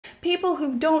people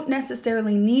who don't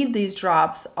necessarily need these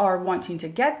drops are wanting to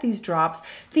get these drops,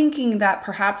 thinking that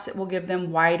perhaps it will give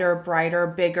them wider, brighter,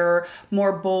 bigger,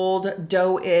 more bold,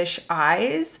 doe-ish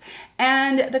eyes.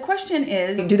 And the question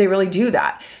is, do they really do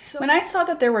that? So when I saw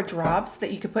that there were drops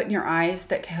that you could put in your eyes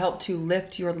that could help to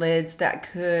lift your lids, that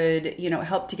could,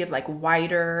 help to give like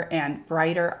wider and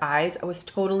brighter eyes, I was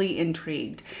totally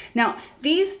intrigued. Now,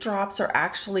 these drops are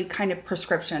actually kind of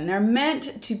prescription. They're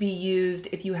meant to be used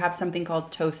if you have something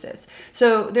called ptosis.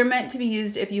 So they're meant to be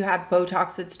used if you have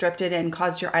Botox that's stripped it and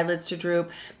caused your eyelids to droop.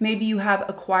 Maybe you have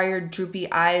acquired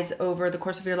droopy eyes over the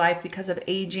course of your life because of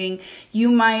aging.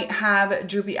 You might have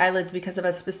droopy eyelids because of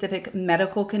a specific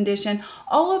medical condition.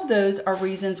 All of those are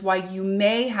reasons why you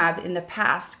may have in the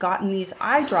past gotten these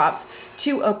eye drops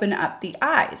to open up the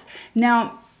eyes.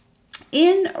 Now,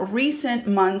 in recent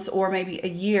months or maybe a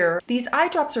year, these eye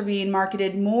drops are being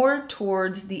marketed more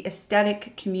towards the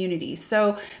aesthetic community.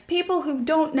 So people who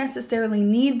don't necessarily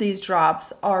need these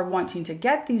drops are wanting to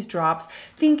get these drops,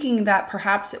 thinking that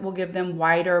perhaps it will give them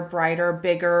wider, brighter,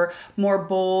 bigger, more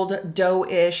bold,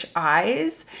 doe-ish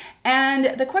eyes.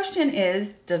 And the question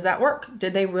is, does that work? Do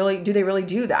they really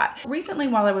do that? Recently,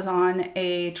 while I was on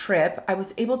a trip, I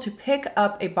was able to pick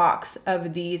up a box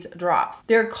of these drops.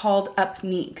 They're called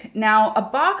Upneeq. Now, a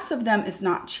box of them is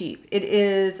not cheap. It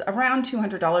is around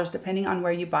 $200 depending on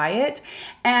where you buy it.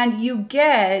 And you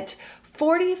get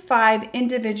 45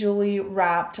 individually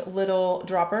wrapped little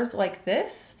droppers like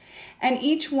this. And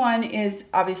each one is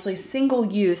obviously single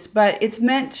use, but it's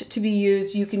meant to be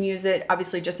used. You can use it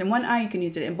obviously just in one eye, you can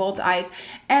use it in both eyes.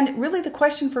 And really the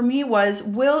question for me was,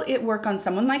 will it work on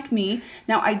someone like me?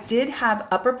 Now, I did have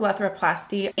upper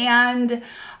blepharoplasty, and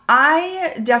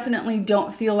I definitely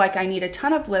don't feel like I need a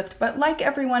ton of lift, but like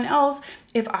everyone else,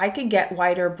 if I could get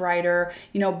wider, brighter,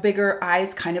 bigger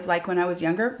eyes, kind of like when I was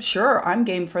younger, sure, I'm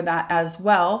game for that as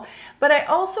well. But I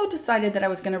also decided that I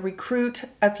was going to recruit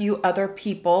a few other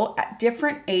people at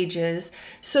different ages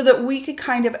so that we could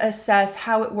kind of assess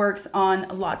how it works on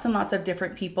lots and lots of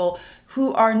different people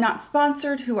who are not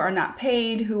sponsored, who are not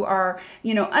paid, who are,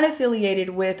 unaffiliated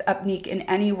with Upneeq in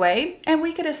any way, and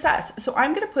we could assess. So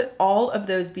I'm going to put all of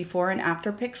those before and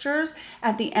after pictures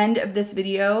at the end of this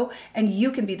video, and you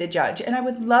can be the judge. And I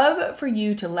would love for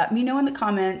you to let me know in the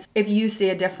comments if you see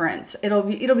a difference. It'll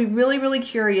be really, really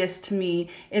curious to me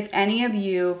if any of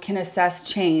you can assess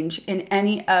change in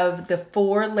any of the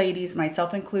 4 ladies,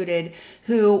 myself included,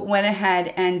 who went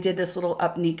ahead and did this little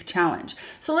Upneeq challenge.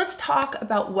 So let's talk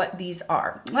about what these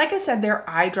are. Like I said, they're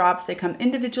eye drops. They come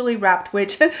individually wrapped,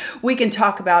 which we can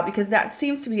talk about because that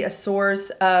seems to be a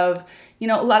source of, a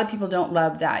lot of people don't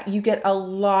love that. You get a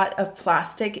lot of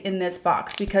plastic in this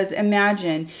box because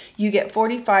imagine you get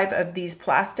 45 of these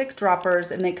plastic droppers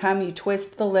and they come, you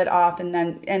twist the lid off and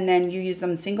then you use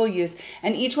them single use.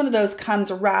 And each one of those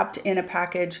comes wrapped in a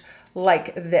package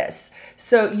like this.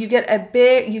 So you get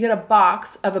a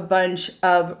box of a bunch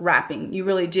of wrapping. You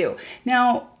really do.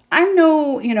 Now, I'm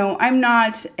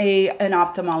not an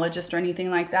ophthalmologist or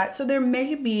anything like that. So there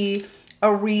may be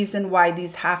a reason why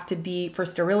these have to be for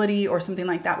sterility or something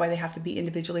like that, why they have to be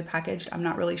individually packaged. I'm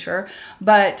not really sure,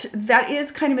 but that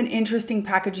is kind of an interesting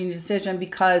packaging decision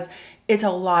because it's a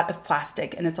lot of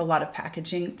plastic and it's a lot of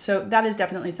packaging. So that is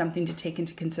definitely something to take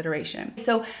into consideration.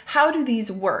 So how do these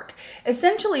work?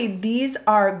 Essentially, these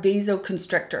are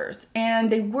vasoconstrictors and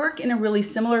they work in a really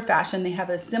similar fashion. They have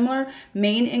a similar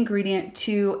main ingredient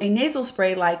to a nasal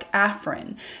spray like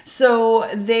Afrin. So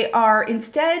they are,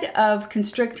 instead of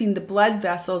constricting the blood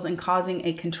vessels and causing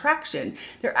a contraction,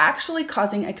 they're actually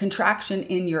causing a contraction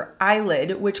in your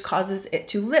eyelid, which causes it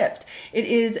to lift. It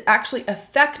is actually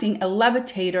affecting a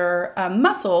levitator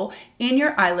muscle in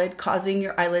your eyelid, causing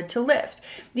your eyelid to lift.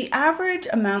 The average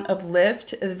amount of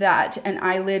lift that an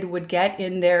eyelid would get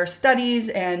in their studies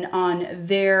and on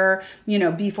their,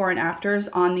 before and afters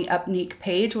on the Upneeq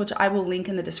page, which I will link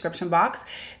in the description box,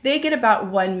 they get about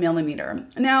 1 millimeter.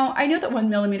 Now, I know that 1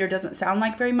 millimeter doesn't sound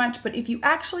like very much, but if you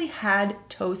actually had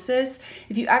ptosis,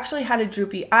 if you actually had a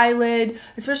droopy eyelid,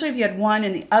 especially if you had one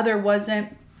and the other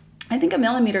wasn't, I think 1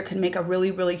 millimeter can make a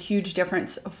really, really huge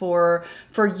difference for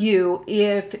you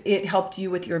if it helped you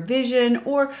with your vision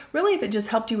or really if it just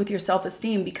helped you with your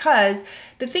self-esteem, because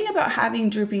the thing about having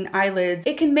drooping eyelids,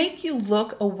 it can make you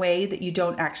look a way that you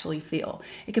don't actually feel.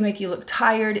 It can make you look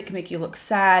tired, it can make you look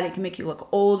sad, it can make you look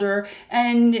older,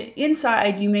 and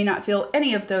inside you may not feel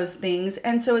any of those things.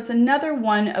 And so it's another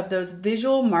one of those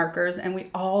visual markers, and we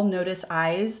all notice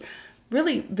eyes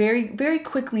really very, very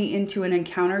quickly into an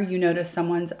encounter, you notice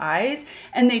someone's eyes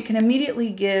and they can immediately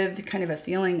give kind of a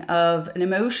feeling of an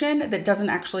emotion that doesn't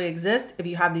actually exist if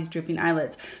you have these drooping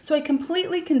eyelids. So I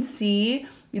completely can see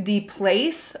the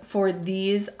place for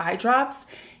these eye drops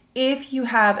if you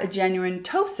have a genuine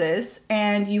ptosis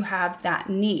and you have that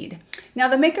need. Now,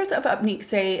 the makers of Upneeq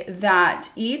say that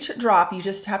each drop, you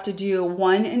just have to do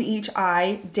one in each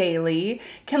eye daily,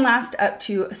 can last up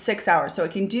to 6 hours. So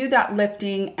it can do that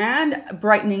lifting and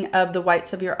brightening of the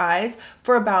whites of your eyes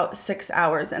for about 6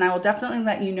 hours. And I will definitely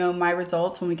let you know my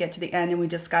results when we get to the end and we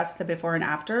discuss the before and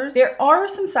afters. There are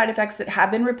some side effects that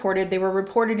have been reported. They were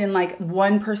reported in like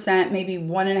 1%, maybe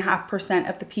 1.5%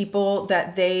 of the people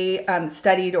that they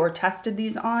studied or tested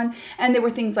these on. And there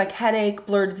were things like headache,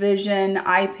 blurred vision,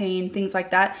 eye pain, things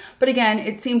like that. But again,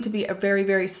 it seemed to be a very,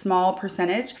 very small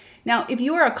percentage. Now, if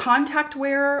you are a contact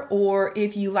wearer or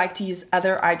if you like to use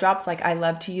other eye drops, like I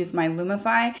love to use my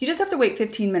Lumify, you just have to wait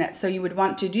 15 minutes. So you would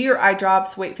want to do your eye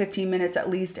drops, wait 15 minutes at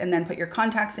least, and then put your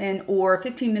contacts in, or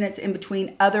 15 minutes in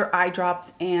between other eye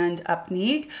drops and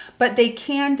Upneeq. But they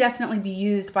can definitely be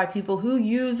used by people who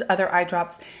use other eye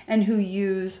drops and who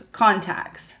use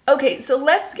contacts. Okay, so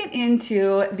let's get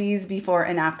into these before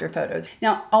and after photos.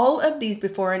 Now, all of these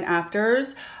before and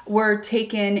afters were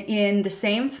taken in the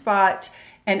same spot,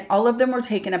 and all of them were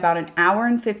taken about an hour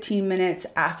and 15 minutes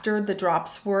after the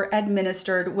drops were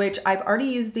administered, which I've already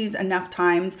used these enough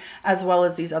times, as well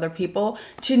as these other people,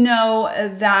 to know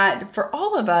that for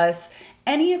all of us,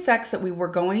 any effects that we were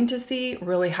going to see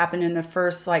really happened in the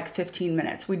first like 15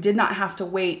 minutes. We did not have to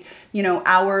wait,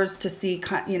 hours to see,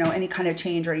 any kind of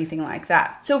change or anything like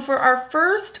that. So for our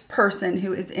first person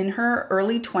who is in her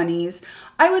early 20s,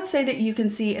 I would say that you can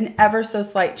see an ever so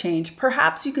slight change.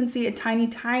 Perhaps you can see a tiny,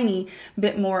 tiny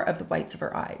bit more of the whites of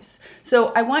her eyes.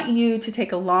 So I want you to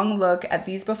take a long look at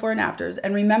these before and afters,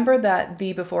 and remember that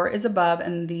the before is above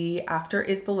and the after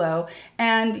is below,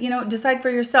 and decide for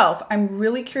yourself. I'm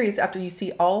really curious after you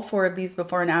see all 4 of these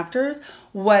before and afters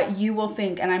what you will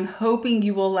think, and I'm hoping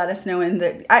you will let us know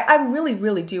I really,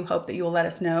 really do hope that you will let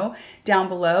us know down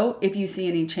below if you see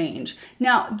any change.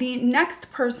 Now, the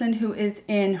next person who is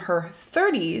in her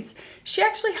 30s, she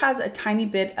actually has a tiny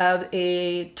bit of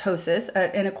a ptosis,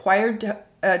 an acquired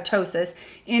ptosis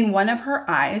in one of her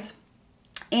eyes,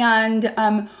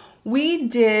 and we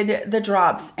did the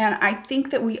drops, and I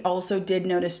think that we also did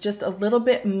notice just a little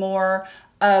bit more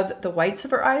of the whites of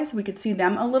her eyes. We could see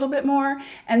them a little bit more,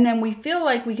 and then we feel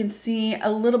like we can see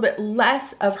a little bit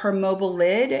less of her mobile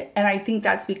lid, and I think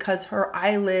that's because her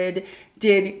eyelid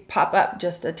did pop up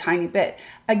just a tiny bit.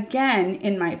 Again,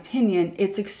 in my opinion,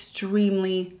 it's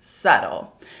extremely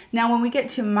subtle. Now, when we get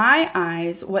to my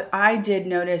eyes, what I did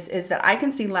notice is that I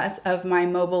can see less of my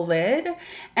mobile lid,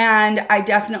 and I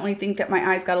definitely think that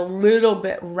my eyes got a little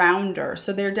bit rounder,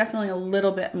 so they're definitely a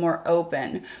little bit more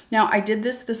open. Now, I did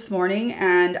this morning,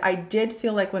 and I did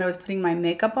feel like when I was putting my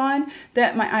makeup on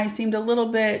that my eyes seemed a little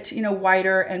bit,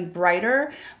 wider and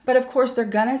brighter, but of course they're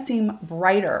gonna seem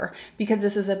brighter because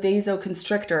this is a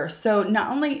vasoconstrictor. So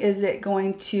not only is it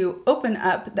going to open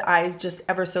up the eyes just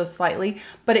ever so slightly,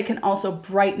 but it can also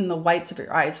brighten the whites of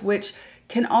your eyes, which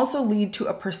can also lead to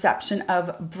a perception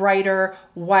of brighter,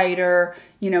 wider,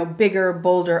 bigger,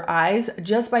 bolder eyes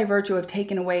just by virtue of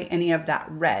taking away any of that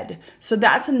red. So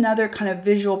that's another kind of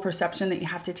visual perception that you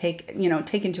have to take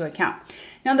into account.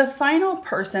 Now, the final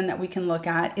person that we can look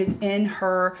at is in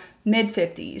her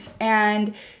mid-50s,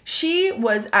 and she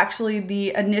was actually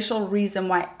the initial reason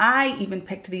why I even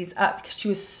picked these up, because she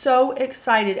was so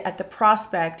excited at the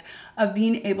prospect of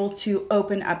being able to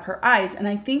open up her eyes. And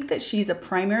I think that she's a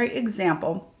primary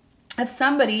example of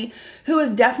somebody who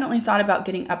has definitely thought about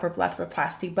getting upper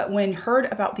blepharoplasty, but when heard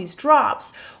about these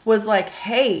drops was like,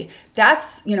 hey,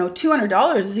 that's,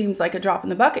 $200 seems like a drop in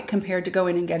the bucket compared to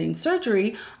going and getting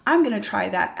surgery. I'm going to try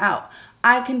that out.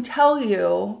 I can tell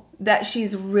you that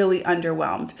she's really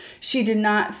underwhelmed. She did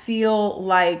not feel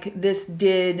like this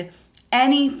did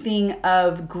anything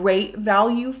of great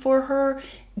value for her,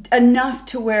 enough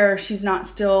to where she's not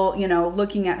still,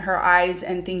 looking at her eyes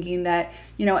and thinking that,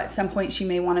 at some point she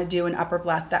may want to do an upper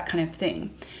bleph, that kind of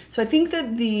thing. So I think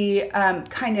that the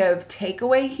kind of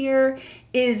takeaway here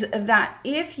is that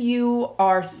if you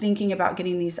are thinking about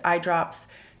getting these eye drops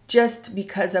just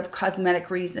because of cosmetic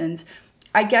reasons,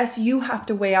 I guess you have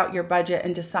to weigh out your budget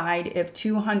and decide if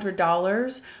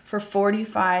 $200 for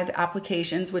 45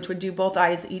 applications, which would do both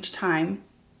eyes each time,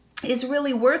 is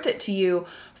really worth it to you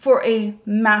for a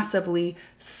massively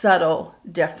subtle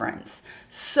difference.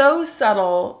 So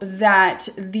subtle that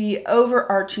the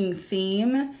overarching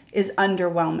theme is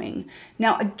underwhelming.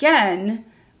 Now, again,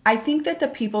 I think that the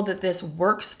people that this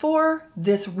works for,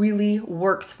 this really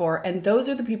works for, and those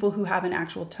are the people who have an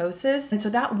actual ptosis. And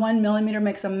so that 1 millimeter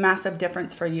makes a massive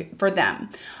difference for them.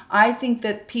 I think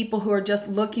that people who are just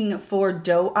looking for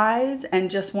doe eyes and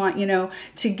just want, you know,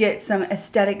 to get some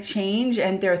aesthetic change,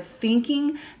 and they're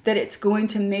thinking that it's going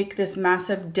to make this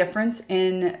massive difference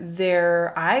in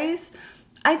their eyes,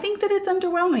 I think that it's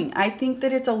underwhelming. I think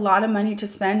that it's a lot of money to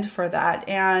spend for that.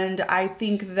 And I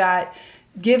think that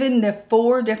given the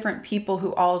 4 different people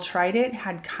who all tried it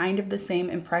had kind of the same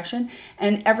impression,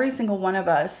 and every single one of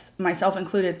us, myself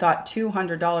included, thought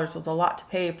 $200 was a lot to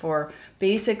pay for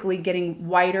basically getting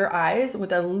whiter eyes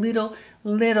with a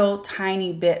little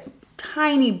tiny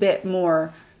bit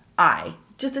more eye.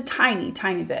 Just a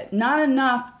tiny bit. Not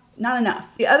enough. Not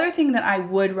enough. The other thing that I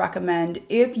would recommend,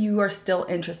 if you are still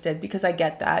interested, because I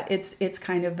get that it's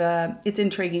kind of it's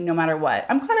intriguing no matter what.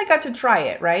 I'm glad I got to try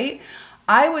it, right?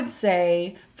 I would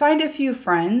say find a few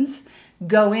friends,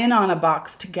 go in on a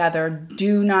box together.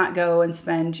 Do not go and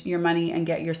spend your money and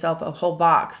get yourself a whole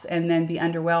box and then be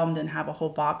underwhelmed and have a whole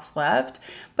box left.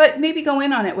 But maybe go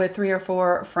in on it with 3 or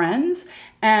 4 friends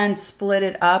and split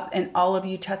it up and all of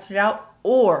you test it out.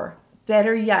 Or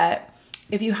better yet,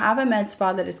 if you have a med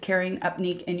spa that is carrying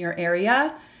Upneeq in your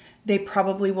area, they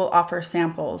probably will offer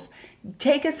samples.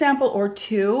 Take a sample or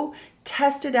 2,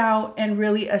 test it out and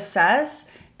really assess,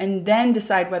 and then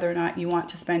decide whether or not you want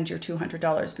to spend your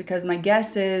 $200, because my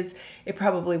guess is it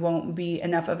probably won't be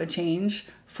enough of a change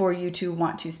for you to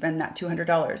want to spend that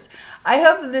 $200. I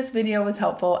hope that this video was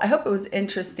helpful. I hope it was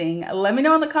interesting. Let me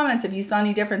know in the comments if you saw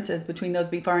any differences between those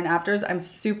before and afters. I'm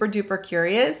super duper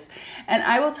curious, and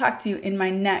I will talk to you in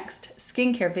my next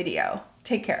skincare video.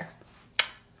 Take care.